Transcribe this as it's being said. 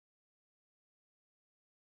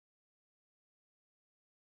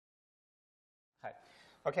Hi.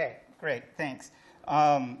 Okay, great, thanks.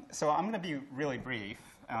 So I'm going to be really brief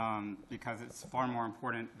because it's far more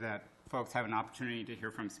important that folks have an opportunity to hear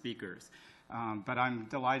from speakers. But I'm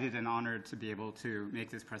delighted and honored to be able to make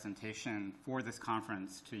this presentation for this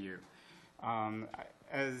conference to you.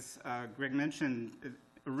 As Greg mentioned,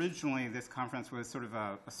 originally this conference was sort of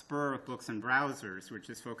a spur of books and browsers, which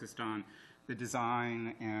is focused on the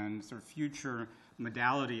design and sort of future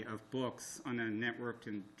modality of books on a networked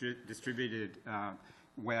and distributed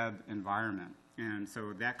web environment. And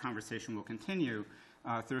so that conversation will continue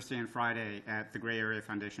Thursday and Friday at the Gray Area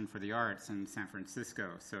Foundation for the Arts in San Francisco.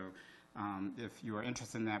 So if you are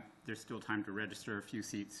interested in that, there's still time to register, a few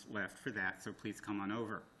seats left for that, so please come on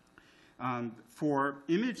over. For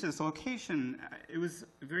image as location, it was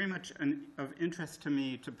very much of interest to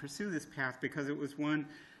me to pursue this path because it was one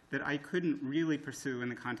that I couldn't really pursue in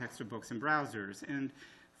the context of books and browsers. And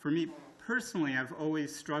for me personally, I've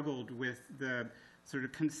always struggled with the sort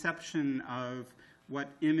of conception of what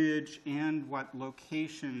image and what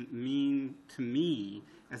location mean to me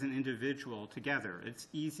as an individual together. It's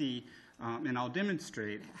easy, and I'll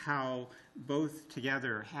demonstrate how both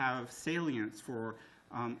together have salience for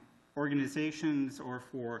organizations or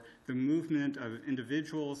for the movement of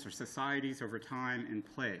individuals or societies over time and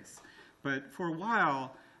place. But for a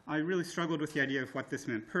while, I really struggled with the idea of what this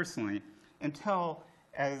meant personally until,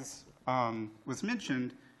 as was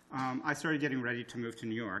mentioned, I started getting ready to move to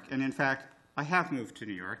New York. And in fact, I have moved to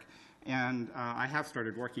New York, and I have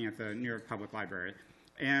started working at the New York Public Library.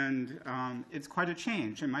 And it's quite a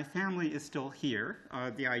change. And my family is still here,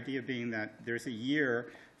 the idea being that there's a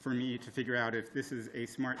year for me to figure out if this is a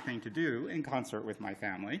smart thing to do in concert with my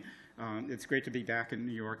family. It's great to be back in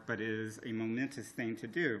New York, but it is a momentous thing to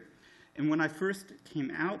do. And when I first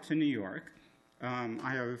came out to New York,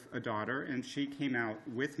 I have a daughter, and she came out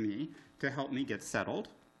with me to help me get settled.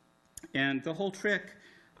 And the whole trick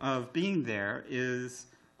of being there is,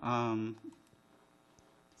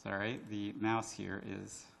 sorry, the mouse here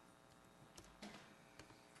is,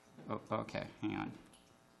 oh, okay, hang on.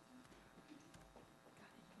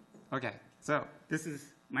 Okay, so this is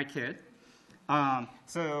my kid.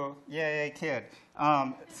 So, yay, kid.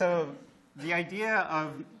 So the idea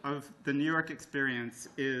of the New York experience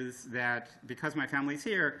is that because my family's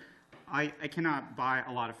here, I cannot buy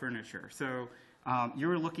a lot of furniture. So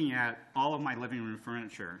you're looking at all of my living room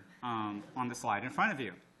furniture on the slide in front of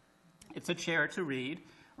you. It's a chair to read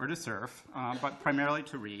or to surf, but primarily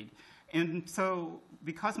to read. And so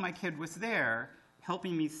because my kid was there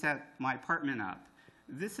helping me set my apartment up,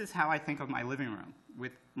 this is how I think of my living room,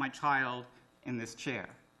 with my child in this chair.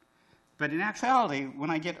 But in actuality, when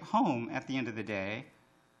I get home at the end of the day,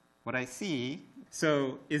 what I see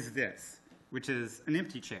is this, which is an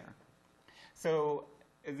empty chair. So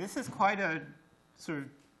this is quite a sort of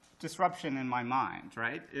disruption in my mind,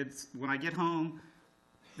 right? It's when I get home,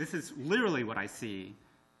 this is literally what I see,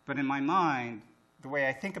 but in my mind, the way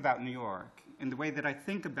I think about New York and the way that I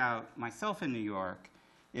think about myself in New York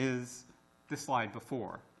is the slide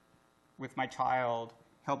before, with my child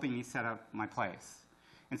helping me set up my place.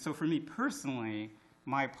 And so for me personally,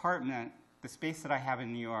 my apartment, the space that I have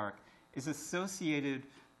in New York, is associated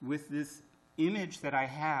with this image that I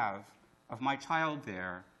have of my child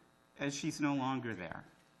there as she's no longer there.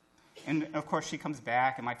 And of course she comes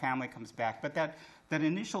back and my family comes back, but that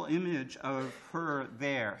initial image of her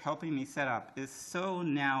there helping me set up is so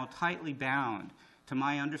now tightly bound to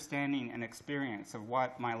my understanding and experience of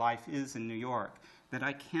what my life is in New York that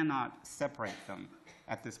I cannot separate them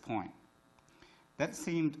at this point. That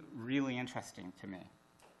seemed really interesting to me.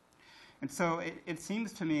 And so it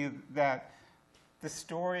seems to me that the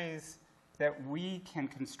stories that we can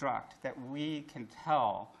construct, that we can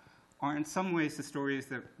tell, are in some ways the stories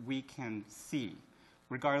that we can see,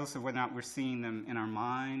 regardless of whether or not we're seeing them in our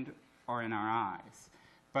mind or in our eyes.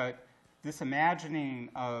 But this imagining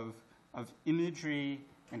of imagery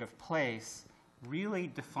and of place really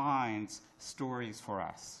defines stories for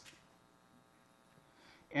us.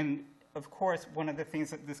 And of course, one of the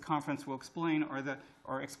things that this conference will explain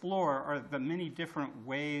or explore are the many different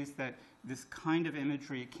ways that this kind of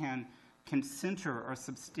imagery can center or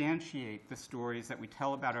substantiate the stories that we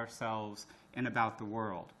tell about ourselves and about the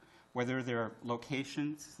world. Whether they're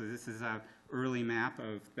locations, so this is an early map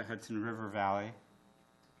of the Hudson River Valley,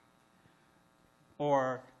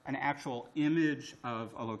 or an actual image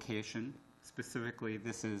of a location. Specifically,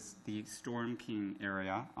 this is the Storm King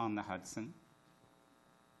area on the Hudson.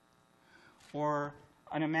 Or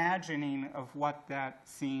an imagining of what that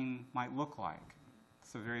scene might look like.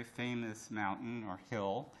 It's a very famous mountain or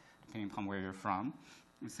hill, depending upon where you're from.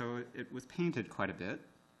 And so it was painted quite a bit.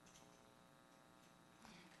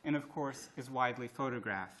 and of course is widely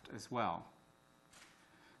photographed as well.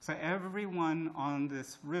 So everyone on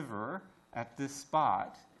this river at this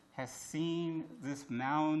spot has seen this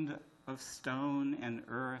mound of stone and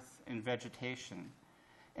earth and vegetation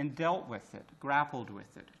and dealt with it, grappled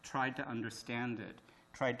with it, tried to understand it,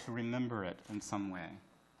 tried to remember it in some way.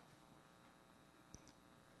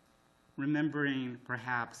 Remembering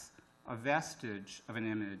perhaps a vestige of an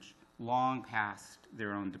image long past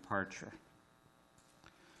their own departure.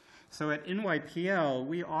 So at NYPL,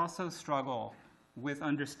 we also struggle with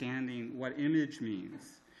understanding what image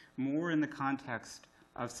means, more in the context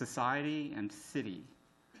of society and city.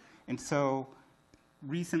 And so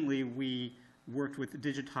recently we worked with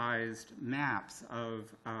digitized maps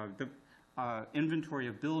of the inventory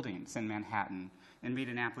of buildings in Manhattan and made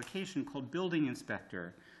an application called Building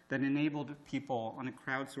Inspector that enabled people on a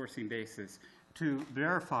crowdsourcing basis to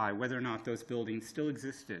verify whether or not those buildings still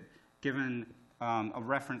existed, given a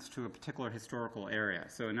reference to a particular historical area.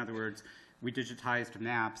 So in other words, we digitized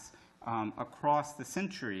maps across the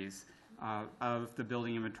centuries of the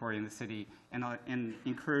building inventory in the city and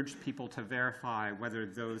encouraged people to verify whether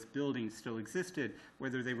those buildings still existed,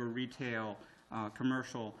 whether they were retail,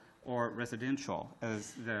 commercial, or residential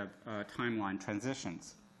as the timeline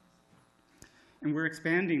transitions. And we're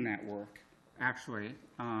expanding that work, actually.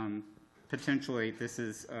 Potentially, this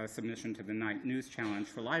is a submission to the Night News Challenge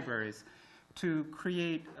for libraries to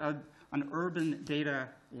create an urban data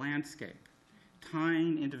landscape,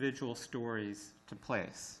 tying individual stories to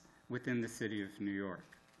place within the city of New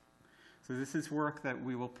York. So this is work that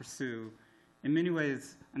we will pursue, in many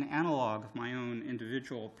ways, an analog of my own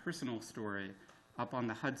individual personal story up on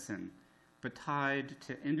the Hudson, but tied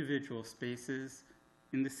to individual spaces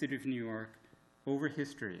in the city of New York over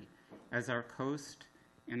history as our coast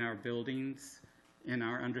and our buildings and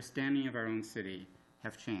our understanding of our own city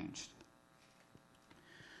have changed.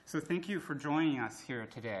 So thank you for joining us here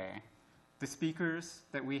today. The speakers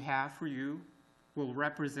that we have for you will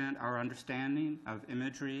represent our understanding of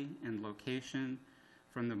imagery and location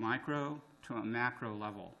from the micro to a macro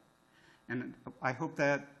level. And I hope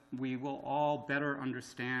that we will all better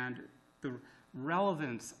understand the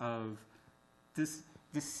relevance of this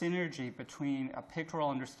synergy between a pictorial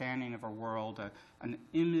understanding of our world, an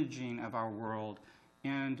imaging of our world,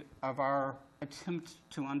 and of our attempt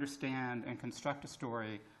to understand and construct a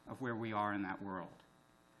story of where we are in that world.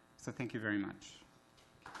 So thank you very much.